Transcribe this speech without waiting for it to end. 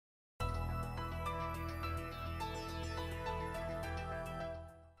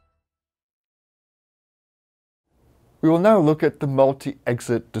We will now look at the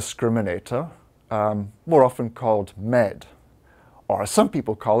multi-exit discriminator, more often called MED, or as some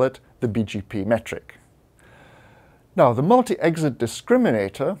people call it, the BGP metric. Now, the multi-exit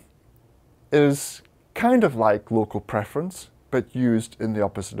discriminator is kind of like local preference, but used in the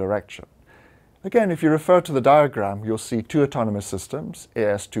opposite direction. Again, if you refer to the diagram, you'll see two autonomous systems,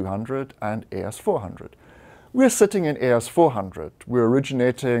 AS200 and AS400. We're sitting in AS400. We're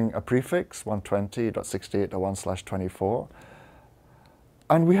originating a prefix, 120.68.1/24,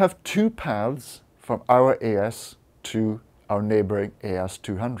 and we have two paths from our AS to our neighboring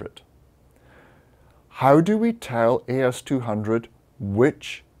AS200. How do we tell AS200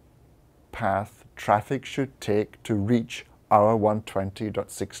 which path traffic should take to reach our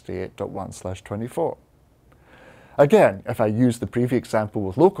 120.68.1/24? Again, if I use the previous example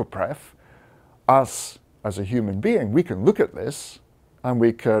with local pref, us as a human being, we can look at this and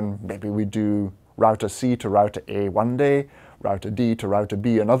maybe we do router C to router A one day, router D to router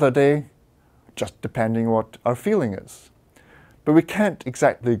B another day, just depending what our feeling is. But we can't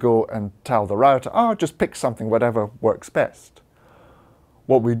exactly go and tell the router, oh, just pick something, whatever works best.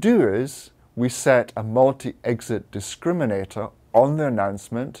 What we do is we set a multi-exit discriminator on the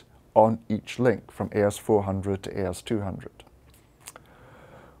announcement on each link from AS400 to AS200.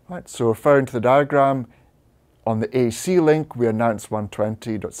 Right, so referring to the diagram, on the AC link, we announce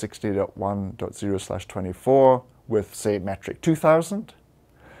 120.60.1.0/24 with, say, metric 2000.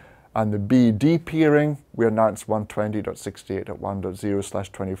 And the BD peering, we announce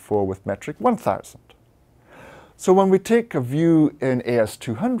 120.68.1.0/24 with metric 1000. So when we take a view in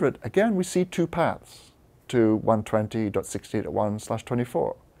AS200, again, we see two paths to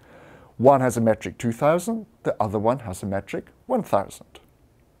 120.68.1/24. One has a metric 2000, the other one has a metric 1000.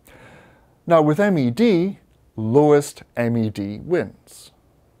 Now with MED, lowest MED wins.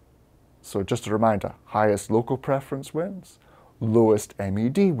 So just a reminder, highest local preference wins, lowest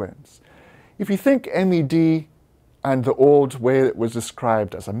MED wins. If you think MED and the old way it was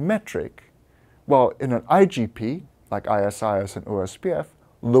described as a metric, well, in an IGP, like ISIS and OSPF,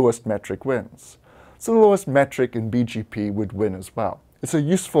 lowest metric wins. So the lowest metric in BGP would win as well. It's a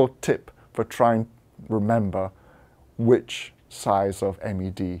useful tip for trying to remember which size of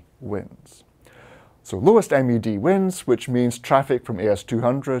MED wins. So lowest MED wins, which means traffic from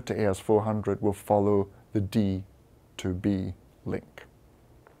AS200 to AS400 will follow the D to B link.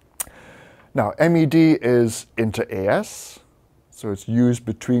 Now, MED is inter-AS, so it's used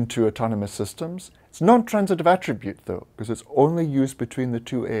between two autonomous systems. It's non-transitive attribute, though, because it's only used between the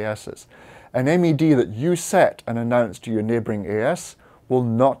two ASs. An MED that you set and announce to your neighboring AS will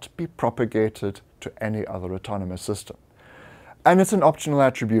not be propagated to any other autonomous system. And it's an optional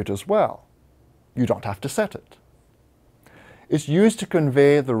attribute as well. You don't have to set it. It's used to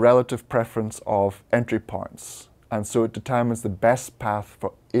convey the relative preference of entry points, and so it determines the best path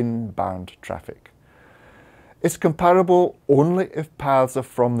for inbound traffic. It's comparable only if paths are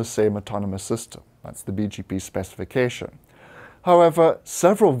from the same autonomous system. That's the BGP specification. However,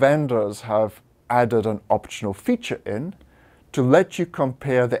 several vendors have added an optional feature in to let you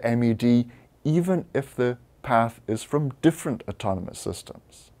compare the MED even if the path is from different autonomous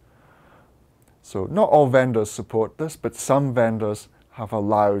systems. So not all vendors support this, but some vendors have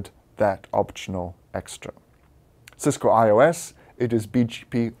allowed that optional extra. Cisco iOS, it is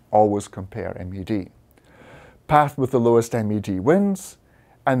BGP always compare MED. Path with the lowest MED wins,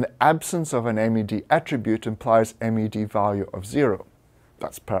 and the absence of an MED attribute implies MED value of 0.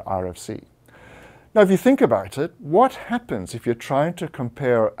 That's per RFC. Now, if you think about it, what happens if you're trying to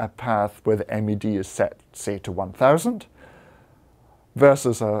compare a path where the MED is set, say, to 1000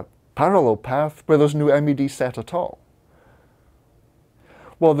 versus a parallel path where there's no MED set at all?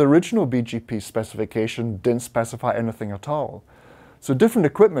 Well, the original BGP specification didn't specify anything at all. So different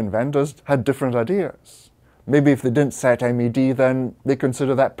equipment vendors had different ideas. Maybe if they didn't set MED, then they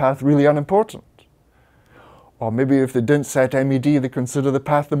consider that path really unimportant. Or maybe if they didn't set MED, they consider the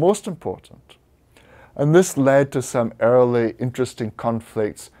path the most important. And this led to some early interesting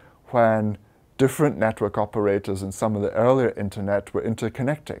conflicts when different network operators in some of the earlier internet were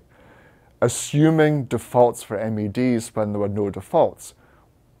interconnecting, assuming defaults for MEDs when there were no defaults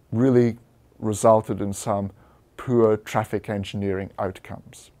really resulted in some poor traffic engineering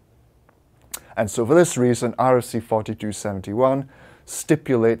outcomes. And so for this reason, RFC 4271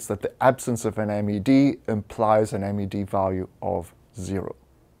 stipulates that the absence of an MED implies an MED value of 0.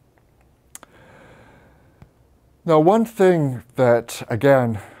 Now, one thing that,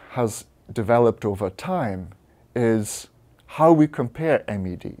 again, has developed over time is how we compare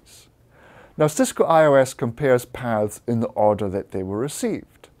MEDs. Now, Cisco iOS compares paths in the order that they were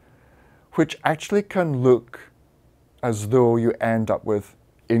received, which actually can look as though you end up with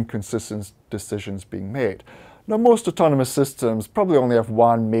inconsistent decisions being made. Now, most autonomous systems probably only have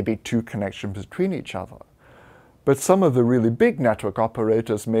one, maybe two connections between each other. But some of the really big network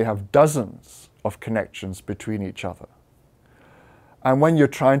operators may have dozens of connections between each other. And when you're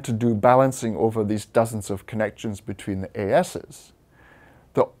trying to do balancing over these dozens of connections between the ASs,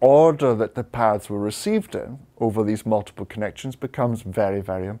 the order that the paths were received in over these multiple connections becomes very,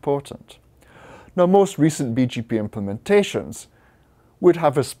 very important. Now, most recent BGP implementations would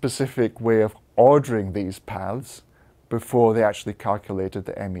have a specific way of ordering these paths before they actually calculated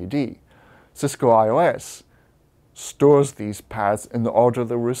the MED. Cisco IOS stores these paths in the order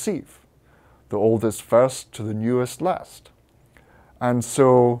they receive, the oldest first to the newest last. And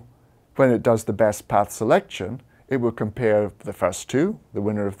so when it does the best path selection, it will compare the first two. The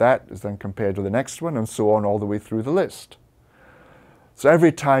winner of that is then compared to the next one, and so on all the way through the list. So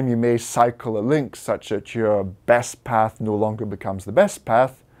every time you may cycle a link such that your best path no longer becomes the best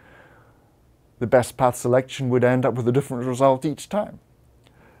path selection would end up with a different result each time.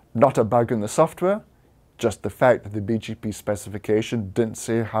 Not a bug in the software, just the fact that the BGP specification didn't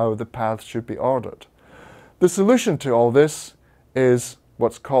say how the paths should be ordered. The solution to all this is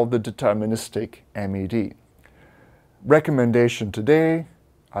what's called the deterministic MED. Recommendation today,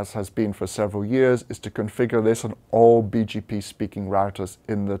 as has been for several years, is to configure this on all BGP-speaking routers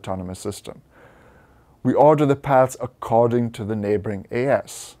in the autonomous system. We order the paths according to the neighboring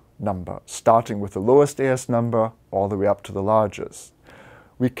AS number, starting with the lowest AS number all the way up to the largest.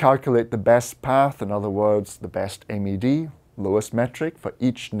 We calculate the best path, in other words, the best MED, lowest metric, for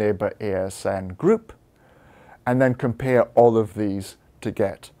each neighbor ASN group, and then compare all of these to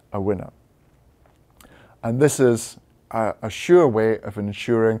get a winner. And this is a sure way of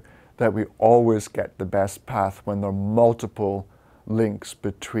ensuring that we always get the best path when there are multiple links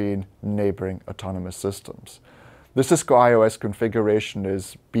between neighboring autonomous systems. The Cisco IOS configuration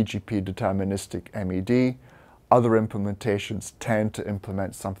is BGP deterministic MED. Other implementations tend to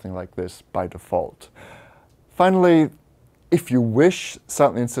implement something like this by default. Finally, if you wish,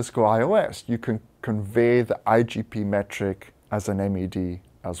 certainly in Cisco IOS, you can convey the IGP metric as an MED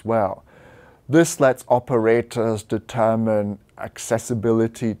as well. This lets operators determine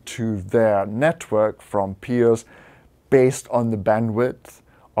accessibility to their network from peers based on the bandwidth,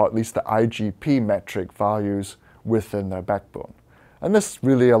 or at least the IGP metric values within their backbone. And this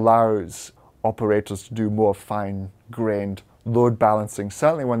really allows operators to do more fine-grained load balancing,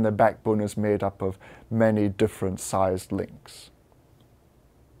 certainly when their backbone is made up of many different sized links.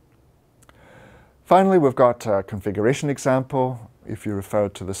 Finally, we've got a configuration example, if you refer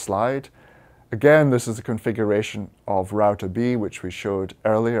to the slide. Again, this is a configuration of router B, which we showed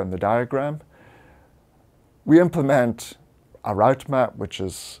earlier in the diagram. We implement a route map, which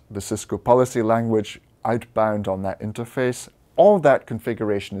is the Cisco policy language, outbound on that interface. All that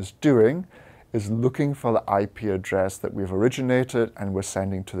configuration is doing is looking for the IP address that we've originated and we're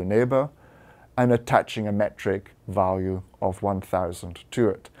sending to the neighbor, and attaching a metric value of 1000 to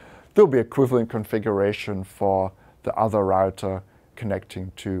it. There'll be equivalent configuration for the other router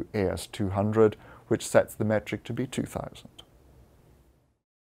connecting to AS200, which sets the metric to be 2000.